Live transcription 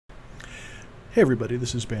Hey everybody,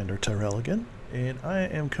 this is Bandor again, and I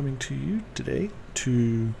am coming to you today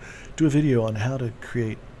to do a video on how to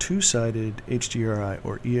create two-sided HDRI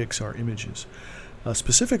or EXR images,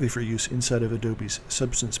 specifically for use inside of Adobe's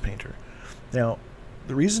Substance Painter. Now,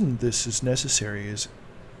 the reason this is necessary is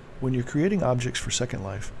when you're creating objects for Second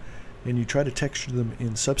Life and you try to texture them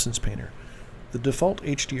in Substance Painter, the default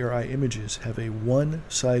HDRI images have a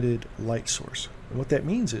one-sided light source. And what that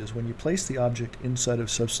means is when you place the object inside of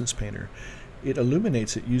Substance Painter, it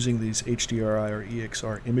illuminates it using these HDRI or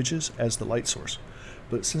EXR images as the light source.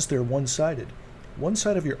 But since they're one-sided, one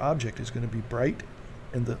side of your object is going to be bright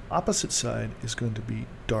and the opposite side is going to be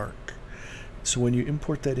dark. So when you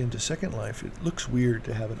import that into Second Life, it looks weird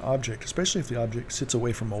to have an object, especially if the object sits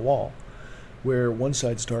away from a wall, where one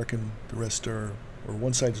side's dark and the rest are, or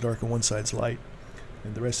one side's dark and one side's light,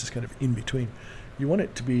 and the rest is kind of in between. You want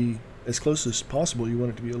it to be, as close as possible, you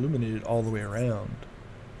want it to be illuminated all the way around,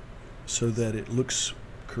 so that it looks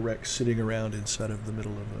correct sitting around inside of the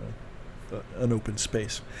middle of an open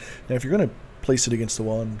space. Now if you're going to place it against the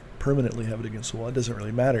wall and permanently have it against the wall, it doesn't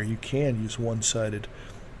really matter. You can use one-sided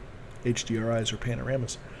HDRIs or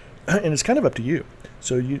panoramas, and it's kind of up to you.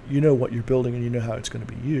 So you know what you're building and you know how it's going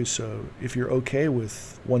to be used. So if you're okay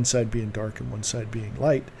with one side being dark and one side being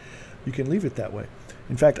light, you can leave it that way.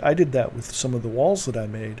 In fact, I did that with some of the walls that I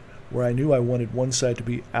made, where I knew I wanted one side to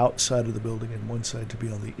be outside of the building and one side to be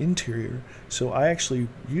on the interior. So I actually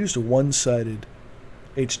used a one-sided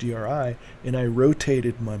HDRI and I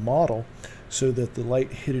rotated my model so that the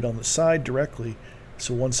light hit it on the side directly,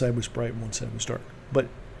 so one side was bright and one side was dark. But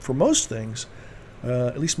for most things,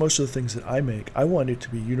 at least most of the things that I make, I want it to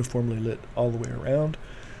be uniformly lit all the way around,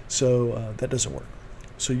 so that doesn't work.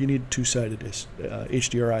 So you need two-sided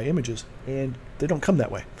HDRI images, and they don't come that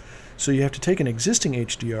way. So you have to take an existing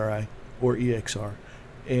HDRI or EXR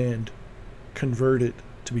and convert it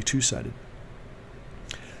to be two-sided.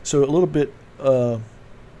 So a little bit of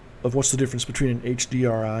what's the difference between an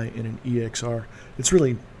HDRI and an EXR. It's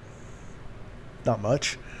really not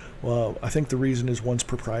much. Well, I think the reason is one's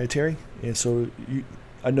proprietary, and so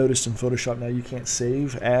I noticed in Photoshop now you can't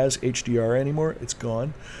save as HDR anymore. It's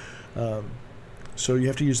gone. So you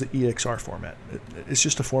have to use the EXR format. It's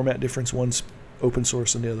just a format difference. One's open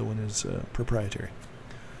source and the other one is proprietary.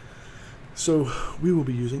 So we will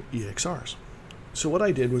be using EXRs. So what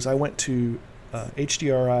I did was I went to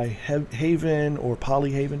HDRI Haven or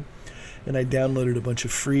Polyhaven, and I downloaded a bunch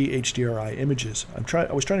of free HDRI images.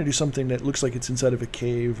 I was trying to do something that looks like it's inside of a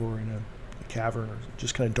cave or in a cavern, or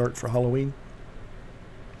just kind of dark for Halloween.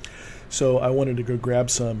 So I wanted to go grab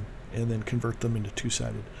some and then convert them into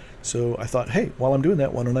two-sided. So I thought, hey, while I'm doing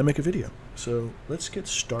that, why don't I make a video? So let's get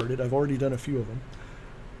started. I've already done a few of them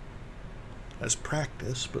as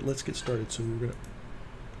practice, but let's get started. So we're going to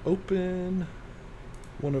open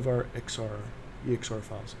one of our EXR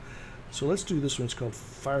files. So let's do this one. It's called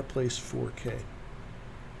Fireplace 4K.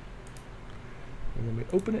 And when we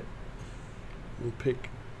open it, we'll pick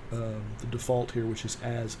the default here, which is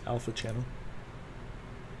as alpha channel.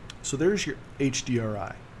 So there's your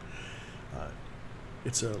HDRI.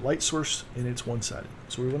 It's a light source and it's one-sided.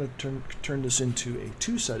 So we want to turn this into a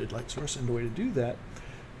two-sided light source, and the way to do that,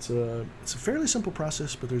 it's a fairly simple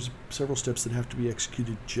process, but there's several steps that have to be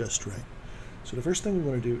executed just right. So the first thing we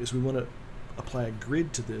want to do is we want to apply a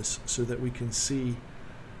grid to this so that we can see.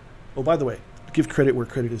 Oh, by the way, give credit where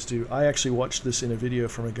credit is due. I actually watched this in a video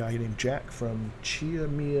from a guy named Jack from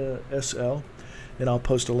ChiMia SL, and I'll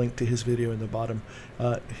post a link to his video in the bottom.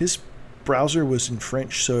 His browser was in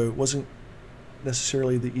French, so it wasn't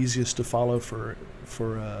necessarily the easiest to follow for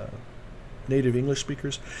native English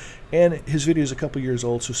speakers, and his video is a couple years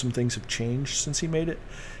old, so some things have changed since he made it,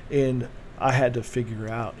 and I had to figure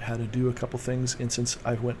out how to do a couple things, and since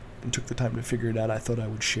I went and took the time to figure it out, I thought I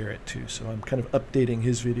would share it too. So I'm kind of updating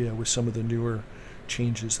his video with some of the newer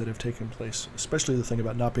changes that have taken place, especially the thing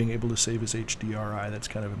about not being able to save as HDRI. That's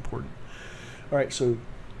kind of important. Alright, so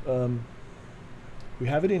we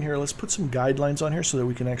have it in here. Let's put some guidelines on here so that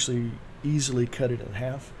we can actually easily cut it in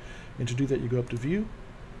half. And to do that, you go up to View,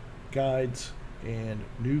 Guides, and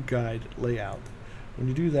New Guide Layout. When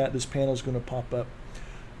you do that, this panel is going to pop up.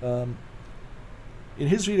 In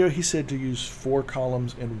his video, he said to use 4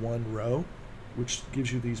 columns and 1 row, which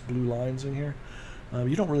gives you these blue lines in here.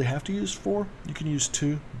 You don't really have to use 4. You can use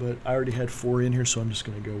 2, but I already had 4 in here, so I'm just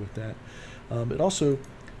going to go with that. It also,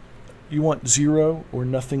 you want 0 or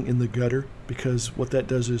nothing in the gutter, because what that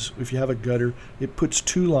does is if you have a gutter, it puts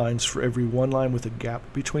 2 lines for every 1 line with a gap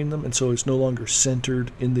between them, and so it's no longer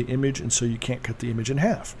centered in the image, and so you can't cut the image in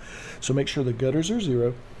half. So make sure the gutters are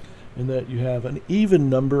 0 and that you have an even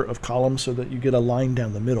number of columns so that you get a line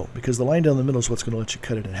down the middle, because the line down the middle is what's going to let you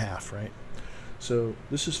cut it in half, right? So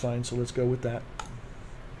this is fine, so let's go with that.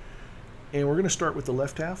 And we're going to start with the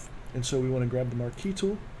left half, and so we want to grab the marquee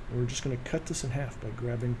tool, and we're just going to cut this in half by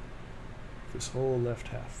grabbing this whole left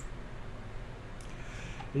half.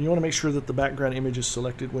 And you want to make sure that the background image is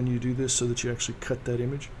selected when you do this so that you actually cut that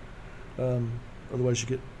image. Otherwise you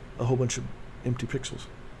get a whole bunch of empty pixels.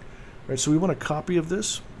 All right, so we want a copy of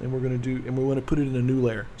this, and we want to put it in a new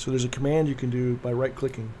layer. So there's a command you can do by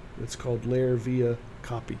right-clicking. It's called layer via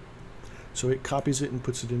copy. So it copies it and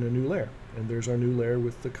puts it in a new layer. And there's our new layer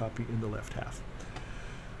with the copy in the left half.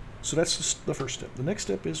 So that's the first step. The next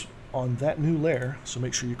step is on that new layer, so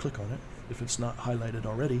make sure you click on it if it's not highlighted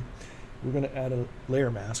already. We're going to add a layer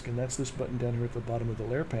mask, and that's this button down here at the bottom of the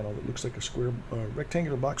layer panel that looks like a square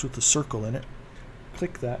rectangular box with a circle in it.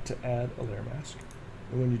 Click that to add a layer mask.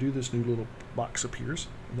 And when you do, this new little box appears,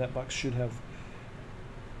 and that box should have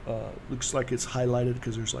looks like it's highlighted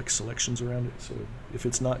because there's like selections around it. So if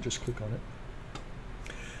it's not, just click on it.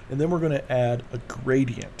 And then we're going to add a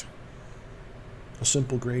gradient, a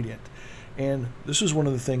simple gradient. And this is one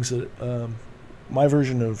of the things that my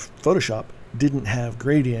version of Photoshop didn't have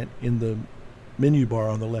gradient in the menu bar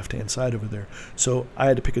on the left hand side over there. So I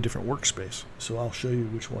had to pick a different workspace. So I'll show you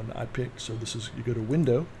which one I picked. So this is, you go to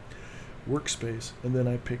Window, Workspace, and then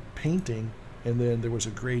I picked Painting, and then there was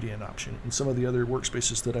a gradient option. In some of the other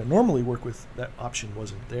workspaces that I normally work with, that option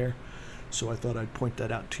wasn't there. So I thought I'd point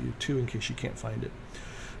that out to you too in case you can't find it.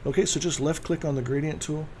 Okay, so just left click on the gradient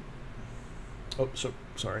tool. Oh, so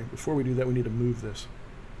sorry, before we do that we need to move this.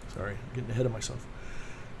 Sorry, I'm getting ahead of myself.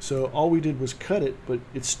 So all we did was cut it, but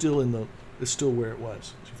it's still where it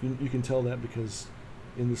was. So if you can tell that because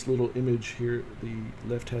in this little image here, the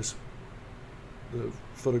left has the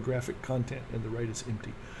photographic content and the right is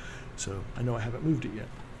empty. So I know I haven't moved it yet.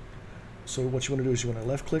 So what you want to do is you want to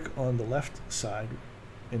left click on the left side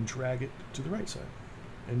and drag it to the right side.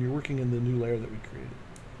 And you're working in the new layer that we created.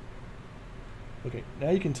 Okay, now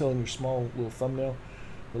you can tell in your small little thumbnail,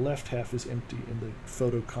 the left half is empty and the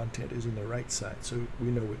photo content is in the right side. So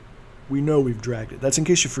we know we've dragged it. That's in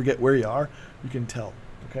case you forget where you are, you can tell.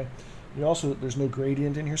 Okay. You also, there's no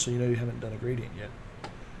gradient in here, so you know you haven't done a gradient yet.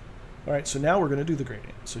 All right, so now we're going to do the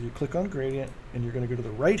gradient. So you click on gradient, and you're going to go to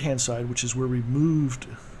the right-hand side, which is where we moved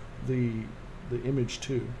the image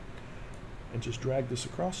to, and just drag this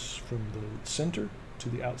across from the center to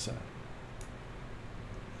the outside.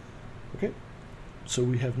 Okay, so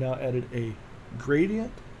we have now added a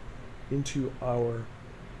gradient into our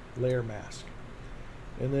layer mask.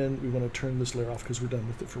 And then we want to turn this layer off because we're done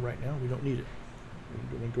with it for right now. We don't need it.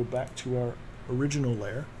 We're going to go back to our original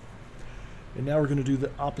layer. And now we're going to do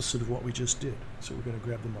the opposite of what we just did. So we're going to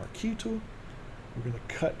grab the marquee tool. We're going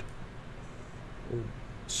to cut or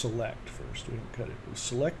select first. We don't cut it. We'll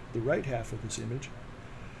select the right half of this image.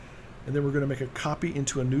 And then we're going to make a copy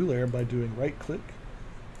into a new layer by doing right click,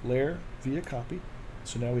 layer via copy.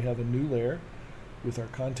 So now we have a new layer with our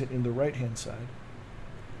content in the right hand side.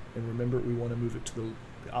 And remember, we want to move it to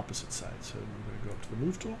the opposite side. So we're going to go up to the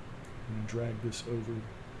move tool and drag this over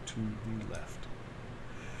to the left.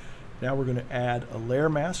 Now we're going to add a layer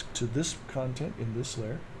mask to this content in this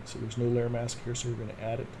layer. So there's no layer mask here, so we're going to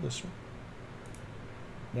add it to this one.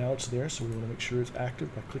 Now it's there, so we want to make sure it's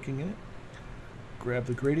active by clicking in it. Grab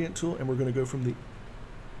the gradient tool, and we're going to go from the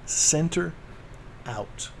center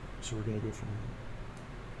out. So we're going to go from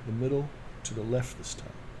the middle to the left this time.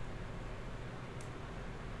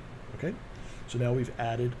 Okay, so now we've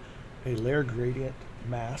added a layer gradient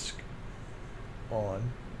mask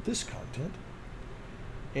on this content.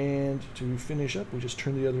 And to finish up, we just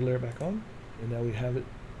turn the other layer back on, and now we have it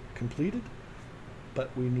completed, but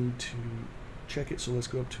we need to check it. So let's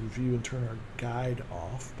go up to view and turn our guide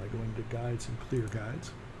off by going to guides and clear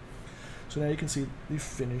guides. So now you can see the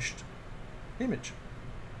finished image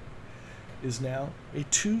is now a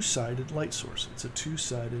two-sided light source. It's a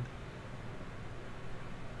two-sided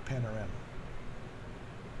panorama.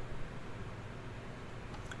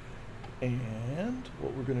 And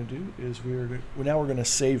what we're going to do is now we're going to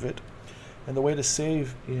save it. And the way to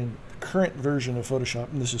save in the current version of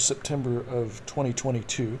Photoshop, and this is September of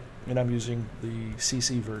 2022, and I'm using the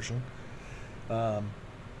CC version. If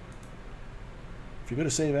you go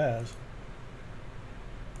to Save As,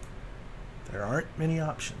 there aren't many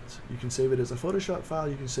options. You can save it as a Photoshop file,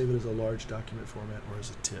 you can save it as a large document format, or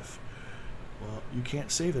as a TIFF. Well, you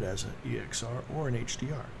can't save it as an EXR or an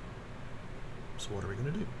HDR. So what are we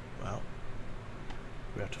going to do? Well,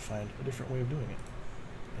 we have to find a different way of doing it.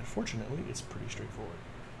 And fortunately, it's pretty straightforward.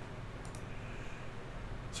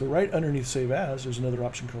 So right underneath Save As, there's another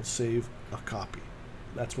option called Save a Copy.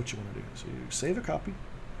 That's what you want to do. So you save a copy,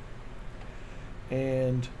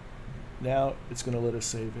 and Now it's going to let us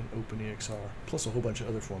save in OpenEXR, plus a whole bunch of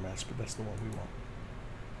other formats, but that's the one we want.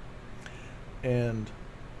 And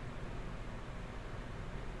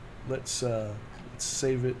let's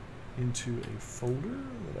save it into a folder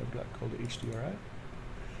that I've got called HDRI.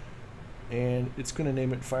 And it's going to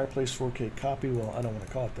name it Fireplace 4K Copy. Well, I don't want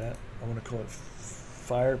to call it that. I want to call it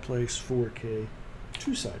Fireplace 4K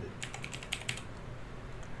Two-Sided.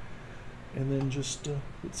 And then just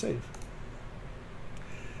hit save.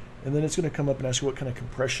 And then it's going to come up and ask you what kind of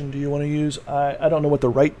compression do you want to use. I don't know what the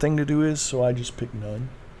right thing to do is, so I just pick none.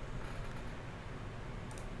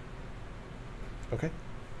 Okay.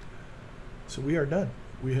 So we are done.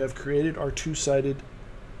 We have created our two-sided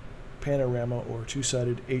panorama or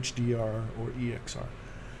two-sided HDR or EXR.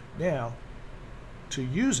 Now, to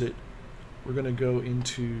use it, we're going to go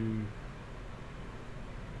into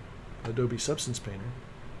Adobe Substance Painter,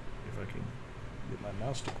 if I can get my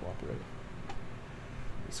mouse to cooperate.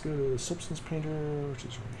 Let's go to the Substance Painter, which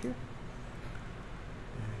is right here,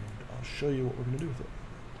 and I'll show you what we're going to do with it.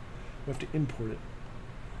 We have to import it.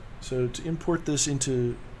 So to import this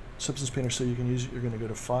into Substance Painter so you can use it, you're going to go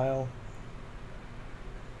to File,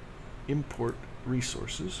 Import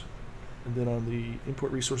Resources, and then on the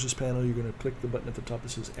Import Resources panel you're going to click the button at the top that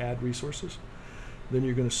says Add Resources. Then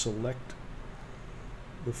you're going to select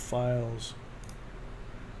the files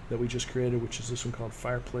that we just created, which is this one called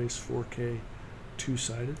Fireplace 4K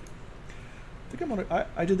Two-Sided. I think I'm gonna,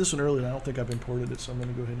 I did this one earlier and I don't think I've imported it, so I'm going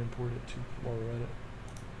to go ahead and import it too while we're at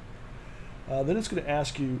it. Then it's going to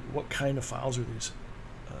ask you what kind of files are these,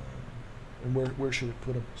 and where should it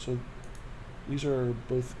put them. So these are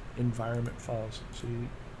both environment files. So you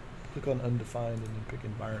click on undefined and then pick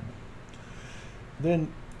environment.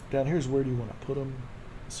 Then down here is where do you want to put them.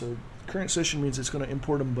 So current session means it's going to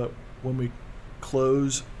import them, but when we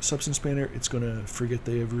close Substance Painter, it's going to forget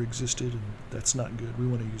they ever existed, and that's not good. We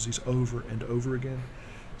want to use these over and over again.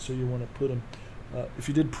 So you want to put them, if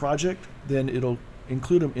you did project, then it'll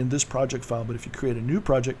include them in this project file, but if you create a new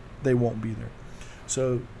project, they won't be there.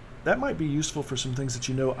 So that might be useful for some things that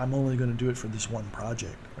you know I'm only going to do it for this one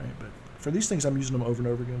project, right? But for these things, I'm using them over and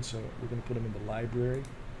over again, so we're going to put them in the library,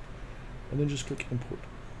 and then just click import.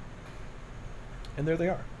 And there they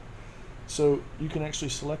are. So you can actually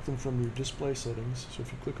select them from your display settings. So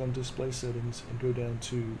if you click on display settings and go down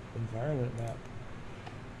to environment map,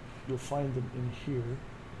 you'll find them in here.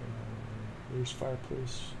 There's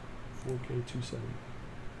Fireplace 4K Two-Sided.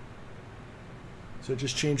 So it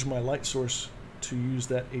just changed my light source to use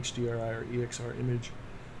that HDRI or EXR image,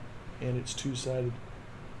 and it's two-sided.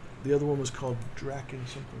 The other one was called Draken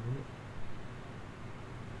something, wasn't it?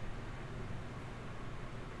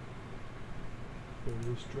 There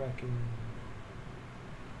it is,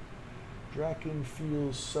 Draken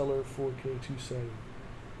Feels Cellar 4K Two-Sided.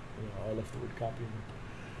 I left the word copy in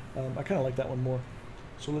there. I kind of like that one more.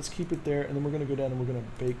 So let's keep it there, and then we're going to go down and we're going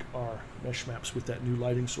to bake our mesh maps with that new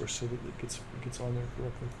lighting source so that it gets on there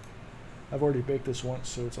correctly. I've already baked this once,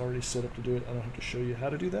 so it's already set up to do it. I don't have to show you how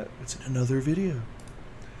to do that. It's in another video.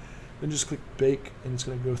 Then just click Bake, and it's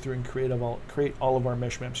going to go through and create all of our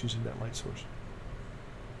mesh maps using that light source.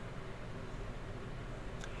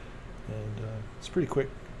 And it's pretty quick.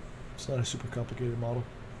 It's not a super complicated model.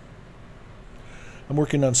 I'm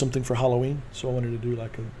working on something for Halloween, so I wanted to do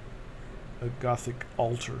like a Gothic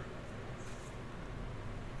altar.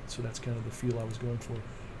 So that's kind of the feel I was going for,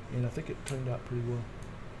 and I think it turned out pretty well.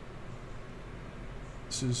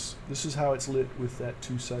 This is how it's lit with that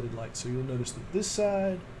two-sided light. So you'll notice that this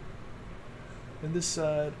side and this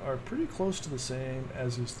side are pretty close to the same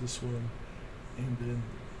as is this one, and then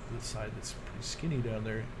the side that's pretty skinny down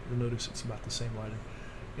there, you'll notice it's about the same lighting,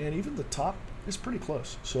 and even the top is pretty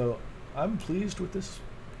close. So I'm pleased with this,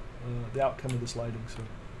 the outcome of this lighting. So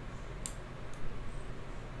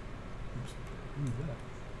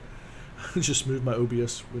I just moved my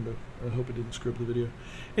OBS window. I hope it didn't screw up the video.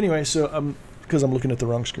 Anyway, so because I'm looking at the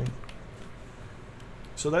wrong screen.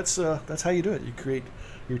 So that's how you do it. You create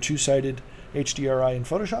your two-sided HDRI in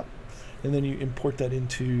Photoshop, and then you import that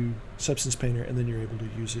into Substance Painter, and then you're able to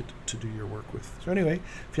use it to do your work with. So anyway,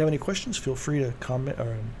 if you have any questions, feel free to comment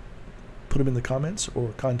or put them in the comments,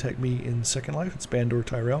 or contact me in Second Life. It's Bandor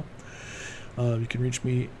Tyrell. You can reach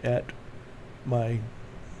me at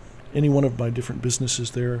any one of my different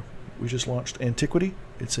businesses there. We just launched Antiquity.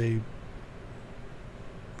 It's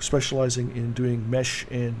specializing in doing mesh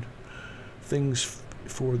and things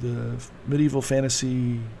for the medieval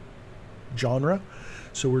fantasy genre.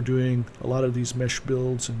 So we're doing a lot of these mesh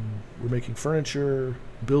builds, and we're making furniture,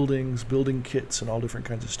 buildings, building kits, and all different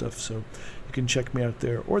kinds of stuff. So you can check me out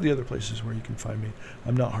there, or the other places where you can find me.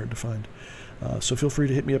 I'm not hard to find. So feel free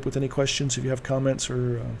to hit me up with any questions if you have comments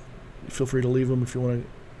or feel free to leave them. If you want to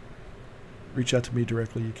reach out to me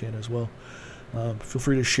directly, you can as well. Feel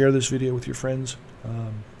free to share this video with your friends.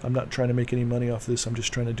 I'm not trying to make any money off this. I'm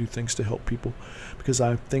just trying to do things to help people, because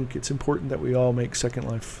I think it's important that we all make Second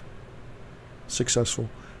Life successful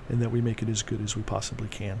and that we make it as good as we possibly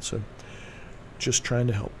can. So just trying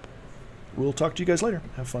to help. We'll talk to you guys later.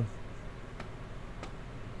 Have fun.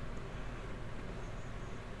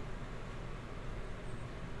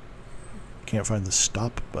 Can't find the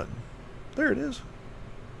stop button. There it is.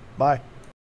 Bye.